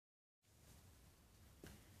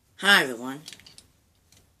Hi everyone,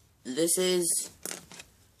 this is,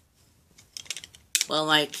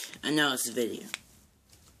 like a notice video.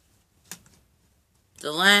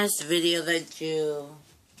 The last video that you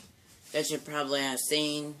probably have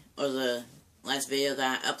seen, or the last video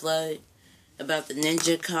that I uploaded about the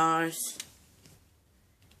Ninja cars,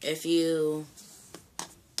 if you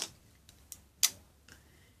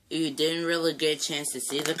didn't really get a chance to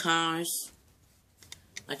see the cars,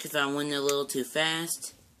 like if I went a little too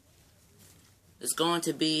fast, it's going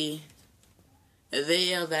to be a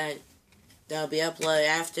video that'll be uploaded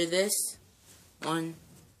after this one,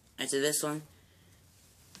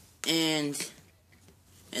 and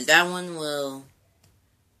that one will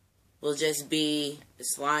just be a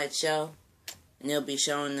slideshow, and it'll be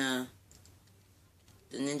showing the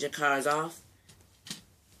Ninja cars off,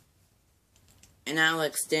 and I'll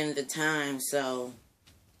extend the time so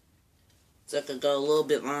it could go a little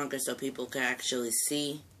bit longer so people can actually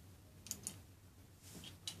see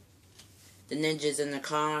the Ninjas in the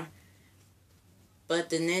car. But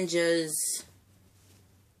the Ninjas,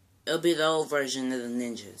 it'll be the old version of the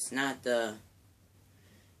Ninjas, not the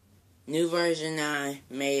new version I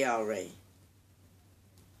made already.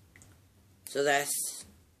 So that's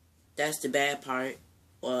the bad part.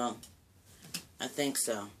 Well, I think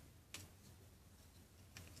so.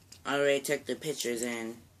 I already took the pictures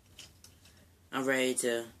and I'm ready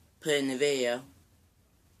to put in the video.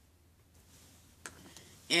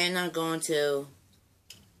 And I'm going to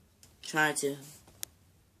try to,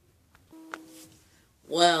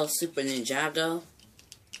 Super Ninjago.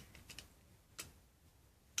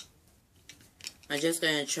 I'm just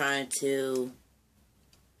going to try to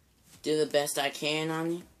do the best I can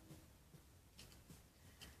on it.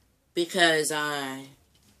 Because I'm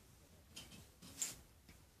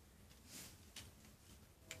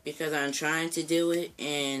trying to do it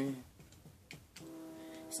and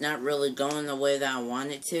it's not really going the way that I want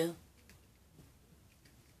it to.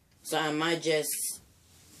 So I might just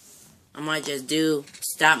do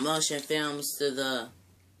stop motion films to the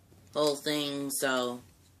whole thing, so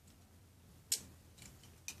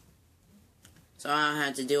I don't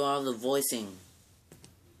have to do all the voicing,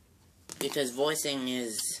 because voicing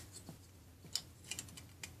is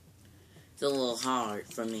a little hard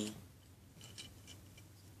for me.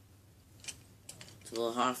 It's a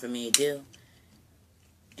little hard for me to do.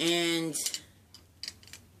 And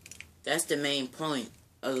that's the main point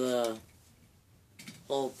of the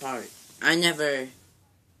whole part. I never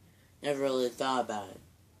really thought about it.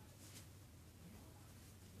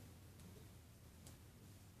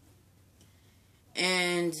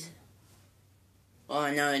 And,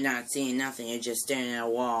 I know you're not seeing nothing, you're just staring at a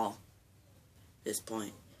wall at this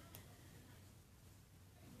point.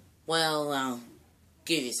 Well, I'll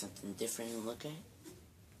give you something different to look at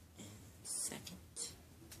in a second.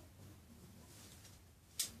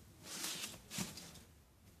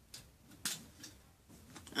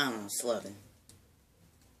 I don't know, sloven.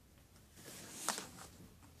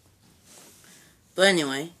 But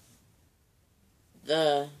anyway,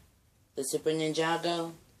 the Super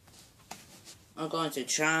Ninjago, I'm going to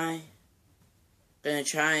try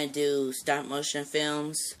and do stop motion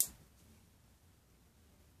films.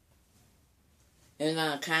 Even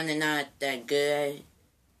though I'm kinda not that good at it.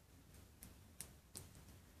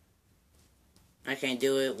 I can't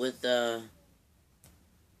do it with the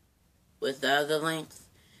other length.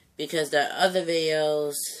 Because the other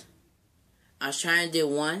videos, I was trying to do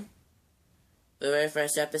one, the very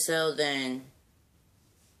first episode, then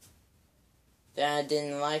I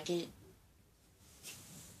didn't like it.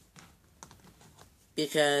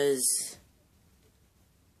 Because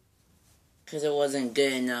it wasn't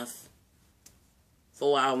good enough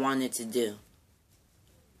for what I wanted to do.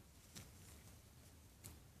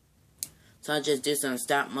 So I'll just do some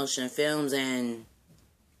stop motion films, and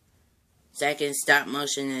second stop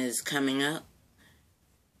motion is coming up,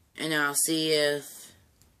 and I'll see if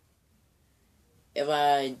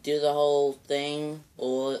I do the whole thing,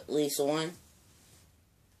 or at least one,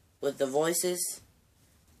 with the voices,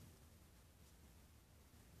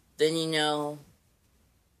 then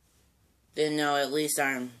at least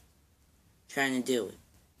I'm trying to do it.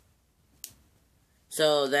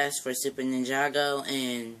 So that's for Super Ninjago,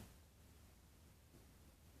 and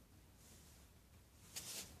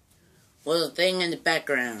the thing in the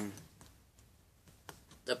background,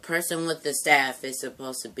 the person with the staff is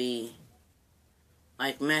supposed to be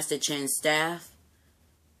like Master Chin's staff,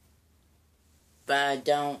 but I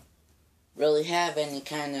don't really have any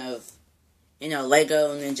kind of,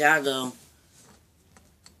 Lego Ninjago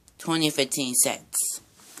 2015 sets.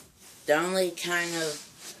 The only kind of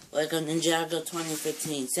Lego Ninjago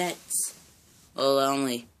 2015 sets, well,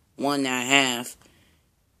 only one that I have.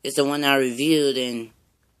 It's the one I reviewed and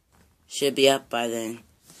should be up by then.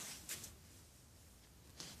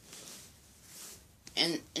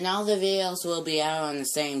 And all the videos will be out on the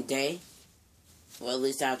same day. Well, at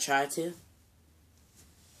least I'll try to.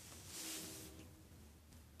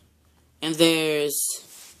 And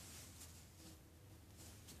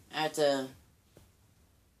I have to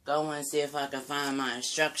go and see if I can find my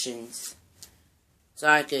instructions. So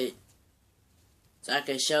I could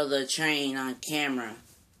show the train on camera.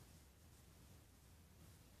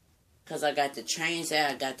 Because I got the train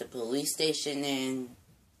set, I got the police station in.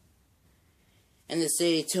 And the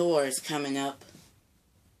city tour is coming up.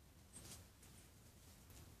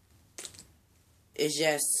 It's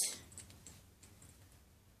just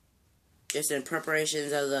in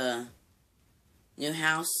preparations of the new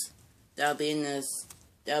house. That'll be in the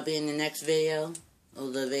next video. Or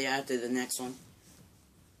the video after the next one.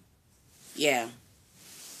 Yeah.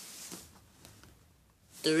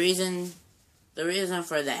 The reason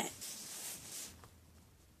for that.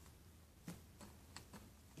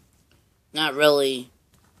 Not really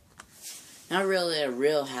a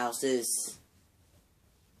real house. It's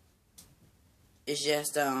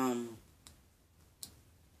just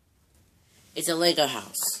it's a Lego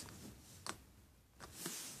house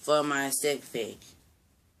for my stick fig.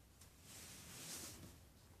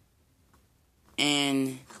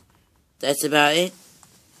 And that's about it.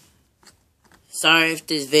 Sorry if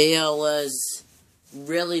this video was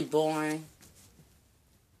really boring.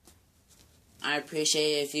 I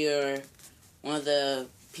appreciate it if you're one of the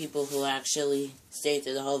people who actually stayed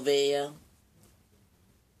through the whole video.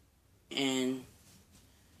 And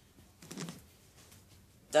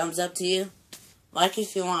thumbs up to you. Like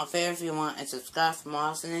if you want, favorite if you want, and subscribe for more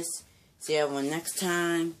awesomeness. See everyone next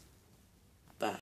time.